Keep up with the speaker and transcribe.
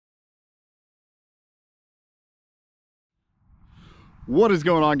What is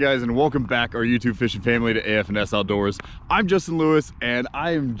going on, guys, and welcome back our YouTube fishing family to AF&S Outdoors. I'm Justin Lewis, and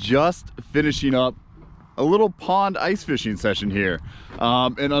I am just finishing up a little pond ice fishing session here.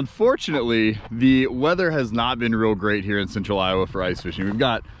 And unfortunately, the weather has not been real great here in central Iowa for ice fishing. We've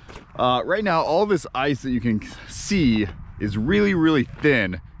got, right now, all this ice that you can see is really, really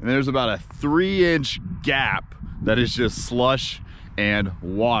thin. And there's about a 3-inch gap that is just slush and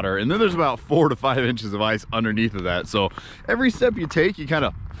water, and then there's about 4 to 5 inches of ice underneath of that. So every step you take, you kind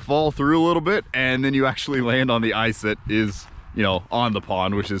of fall through a little bit, and then you actually land on the ice that is, you know, on the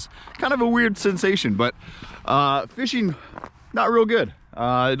pond, which is kind of a weird sensation. But fishing, not real good.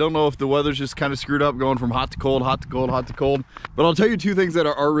 I don't know if the weather's just kind of screwed up, going from hot to cold, hot to cold, hot to cold. But I'll tell you two things that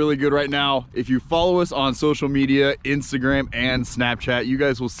are really good right now. If you follow us on social media, Instagram and Snapchat, you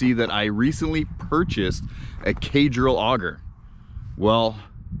guys will see that I recently purchased a K-drill auger. Well,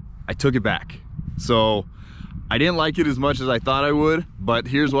 I took it back. So I didn't like it as much as I thought I would, but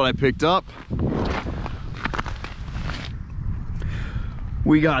here's what I picked up.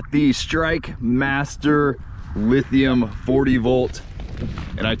 We got the Strike Master Lithium 40 volt.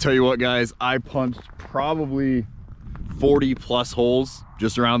 And I tell you what, guys, I punched probably 40 plus holes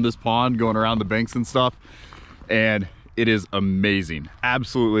just around this pond, going around the banks and stuff. And it is amazing.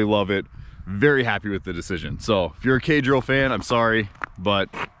 Absolutely love it. Very happy with the decision. So if you're a K-drill fan, I'm sorry, but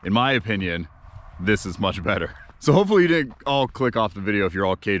in my opinion, this is much better. So hopefully you didn't all click off the video if you're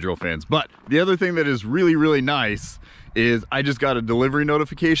all K-drill fans. But the other thing that is really, really nice is I just got a delivery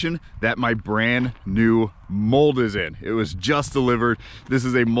notification that my brand new mold is in. It was just delivered. This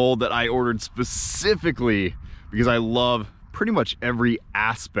is a mold that I ordered specifically because I love pretty much every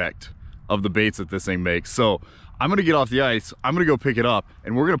aspect of the baits that this thing makes. So I'm gonna get off the ice, I'm gonna go pick it up,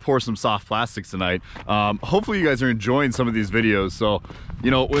 and we're gonna pour some soft plastics tonight. Hopefully you guys are enjoying some of these videos. So,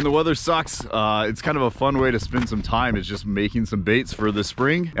 you know, when the weather sucks, it's kind of a fun way to spend some time, is just making some baits for the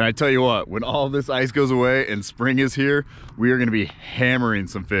spring. And I tell you what, when all this ice goes away and spring is here, we are gonna be hammering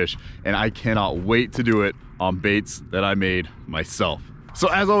some fish, and I cannot wait to do it on baits that I made myself. So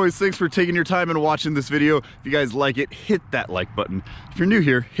as always, thanks for taking your time and watching this video. If you guys like it, hit that like button. If you're new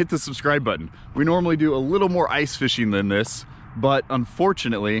here, hit the subscribe button. We normally do a little more ice fishing than this, but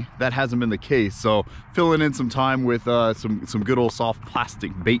unfortunately, that hasn't been the case. So filling in some time with some good old soft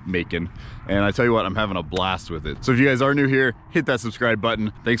plastic bait making. And I tell you what, I'm having a blast with it. So if you guys are new here, hit that subscribe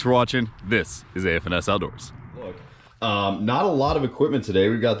button. Thanks for watching. This is AF&S Outdoors. Look, not a lot of equipment today.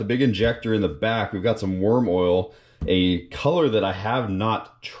 We've got the big injector in the back. We've got some worm oil, a color that I have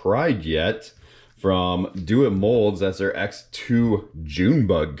not tried yet from BTS Molds. That's their X2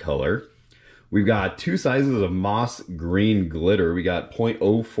 Junebug color. We've got 2 sizes of moss green glitter. We got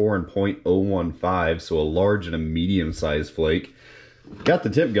 0.04 and 0.015, so a large and a medium sized flake. Got the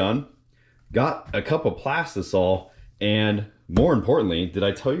tip gun, got a cup of plastisol, and more importantly, did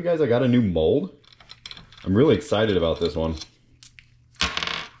I tell you guys I got a new mold? I'm really excited about this one.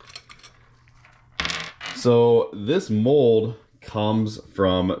 So this mold comes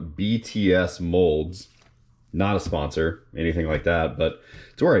from BTS Molds, not a sponsor, anything like that, but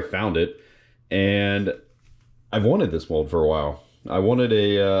it's where I found it. And I've wanted this mold for a while. I wanted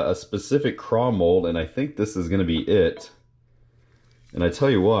a specific Craw Mold, and I think this is gonna be it. And I tell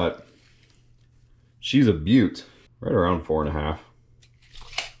you what, she's a beaut, right around 4.5.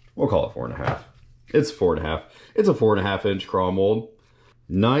 We'll call it 4.5. It's 4.5. It's a 4.5-inch Craw Mold.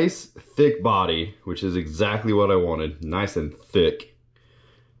 Nice thick body, which is exactly what I wanted. Nice and thick.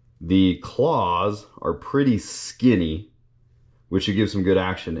 The claws are pretty skinny, which should give some good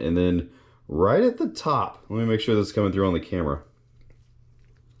action. And then right at the top, let me make sure this is coming through on the camera.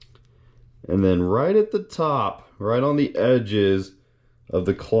 And then right at the top, right on the edges of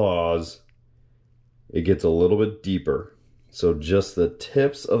the claws, it gets a little bit deeper. So just the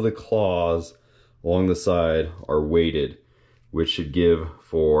tips of the claws along the side are weighted, which should give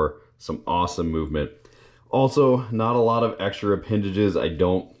for some awesome movement. Also, not a lot of extra appendages. I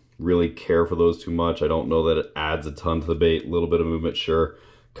don't really care for those too much. I don't know that it adds a ton to the bait. A little bit of movement, sure.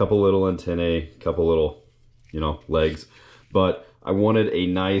 Couple little antennae, couple little, you know, legs. But I wanted a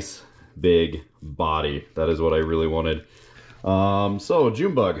nice big body. That is what I really wanted. So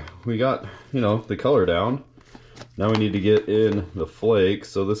Junebug, we got, you know, the color down. Now we need to get in the flake.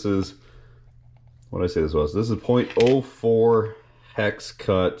 So this is, what did I say this was? This is 0.04 hex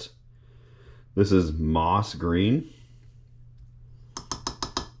cut. This is moss green.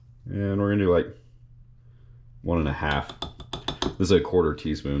 And we're gonna do like 1.5. This is a 1/4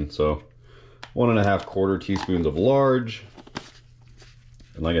 teaspoon. So 1.5 1/4 teaspoons of large.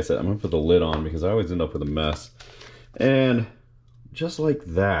 And like I said, I'm gonna put the lid on because I always end up with a mess. And just like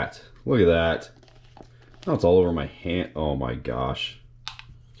that, look at that. Now it's all over my hand. Oh my gosh.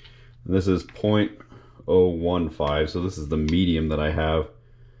 And this is 0.015, so this is the medium that I have.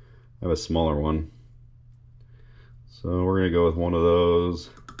 I have a smaller one. So we're gonna go with one of those.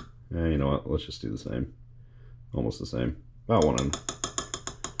 And you know what, let's just do the same. Almost the same. About 1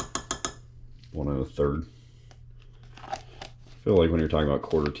 1/3. I feel like when you're talking about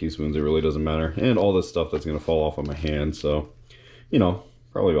quarter teaspoons, it really doesn't matter. And all this stuff that's gonna fall off on my hand, so, you know,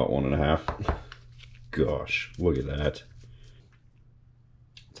 probably about 1.5. Gosh, look at that.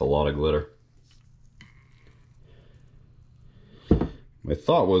 It's a lot of glitter. My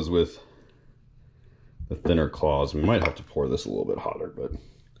thought was with the thinner claws, we might have to pour this a little bit hotter, but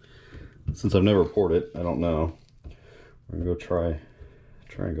since I've never poured it, I don't know. We're gonna go try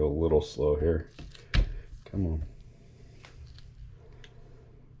and go a little slow here. Come on.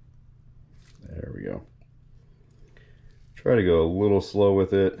 There we go. Try to go a little slow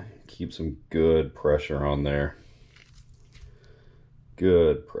with it. Keep some good pressure on there.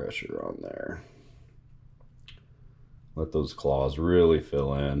 Good pressure on there. Let those claws really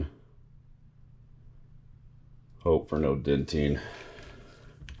fill in. Hope for no denting.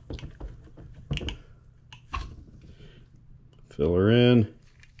 Fill her in.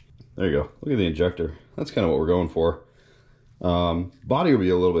 There you go. Look at the injector. That's kind of what we're going for. Body will be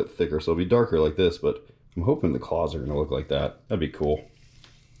a little bit thicker, so it'll be darker like this, but I'm hoping the claws are going to look like that. That'd be cool.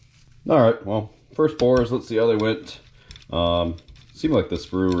 All right, well, first pours. Let's see how they went. Seemed like the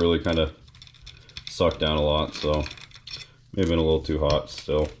sprue really kind of sucked down a lot, so may have been a little too hot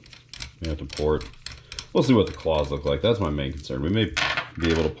still. We have to pour it. We'll see what the claws look like. That's my main concern. We may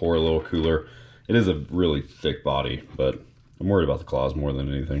be able to pour a little cooler. It is a really thick body, but I'm worried about the claws more than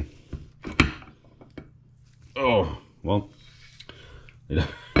anything. Oh, well, it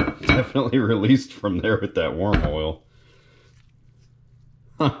definitely released from there with that worm oil.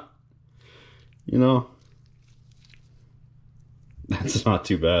 Huh. You know, that's not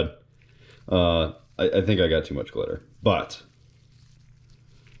too bad. I think I got too much glitter, but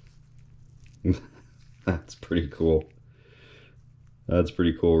that's pretty cool. That's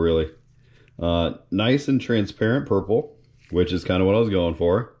pretty cool, really. Nice and transparent purple, which is kind of what I was going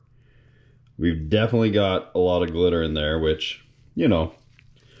for. We've definitely got a lot of glitter in there, which, you know,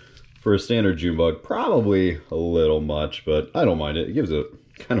 for a standard Junebug, probably a little much, but I don't mind it. It gives it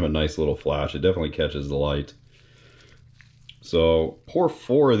kind of a nice little flash. It definitely catches the light. So pour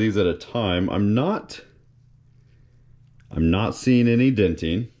 4 of these at a time. I'm not seeing any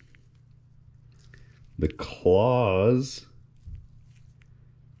denting. The claws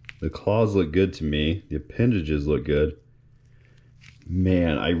look good to me. The appendages look good.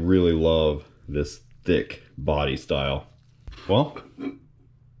 Man, I really love this thick body style. Well,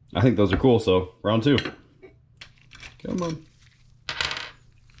 I think those are cool, so round 2. Come on.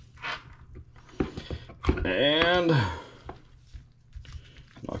 And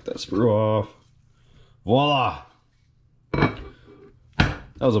knock that sprue off. Voila! That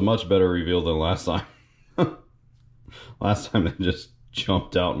was a much better reveal than last time. Last time they just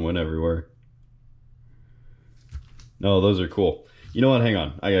jumped out and went everywhere. No, those are cool. You know what? Hang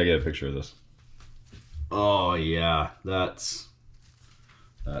on. I gotta get a picture of this. Oh yeah, that's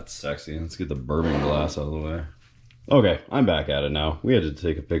sexy. Let's get the bourbon glass out of the way. Okay, I'm back at it now. We had to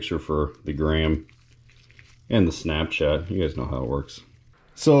take a picture for the gram and the Snapchat. You guys know how it works.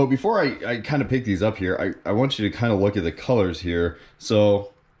 So before I kind of pick these up here, I want you to kind of look at the colors here.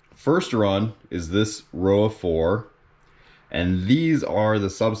 So first run is this row of 4, and these are the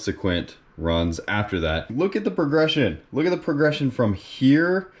subsequent runs after that. Look at the progression. Look at the progression from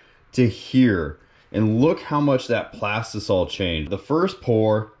here to here. And look how much that plastisol changed. The first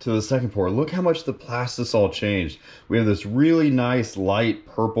pour to the second pour, look how much the plastisol changed. We have this really nice light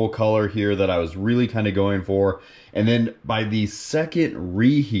purple color here that I was really kind of going for. And then by the second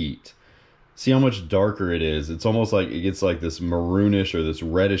reheat, see how much darker it is. It's almost like it gets like this maroonish or this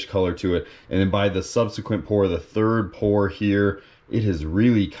reddish color to it. And then by the subsequent pour, the third pour here, it is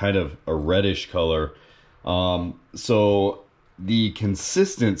really kind of a reddish color. So the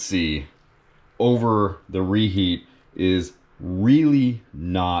consistency over the reheat is really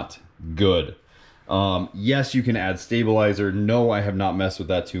not good. Yes, you can add stabilizer. No, I have not messed with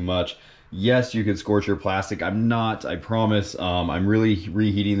that too much. Yes, you can scorch your plastic. I'm not, I promise. I'm really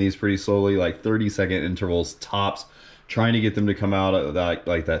reheating these pretty slowly, like 30-second intervals tops, trying to get them to come out at that,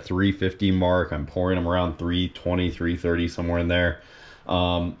 like that 350 mark. I'm pouring them around 320, 330, somewhere in there.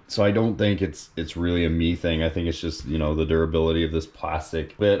 So I don't think it's really a me thing. I think it's just, you know, the durability of this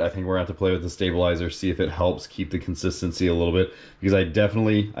plastic bit. I think we're gonna have to play with the stabilizer, see if it helps keep the consistency a little bit, because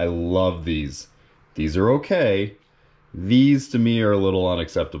I love these. These are okay. These to me are a little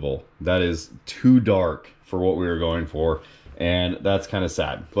unacceptable. That is too dark for what we were going for. and that's kind of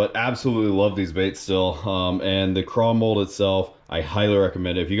sad. But absolutely love these baits still. And the Craw Mold itself, I highly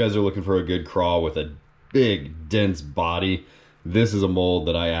recommend it. If you guys are looking for a good craw with a big, dense body, this is a mold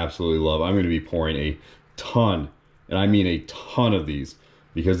that I absolutely love. I'm going to be pouring a ton, and I mean a ton of these,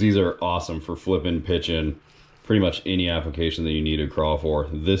 because these are awesome for flipping, pitching, pretty much any application that you need a craw for.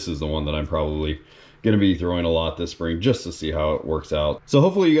 This is the one that I'm probably going to be throwing a lot this spring just to see how it works out. So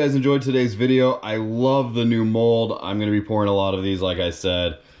hopefully you guys enjoyed today's video. I love the new mold. I'm going to be pouring a lot of these, like I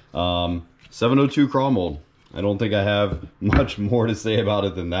said. 702 Craw Mold. I don't think I have much more to say about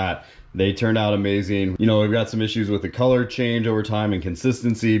it than that. They turned out amazing. You know, we've got some issues with the color change over time and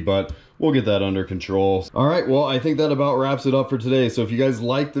consistency, but we'll get that under control. All right, well, I think that about wraps it up for today. So if you guys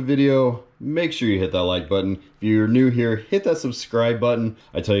liked the video, make sure you hit that like button. If you're new here, hit that subscribe button.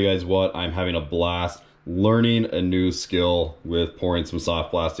 I tell you guys what, I'm having a blast learning a new skill with pouring some soft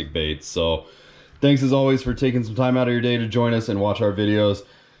plastic baits. So thanks as always for taking some time out of your day to join us and watch our videos.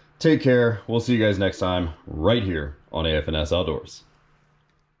 Take care. We'll see you guys next time right here on AFNS Outdoors.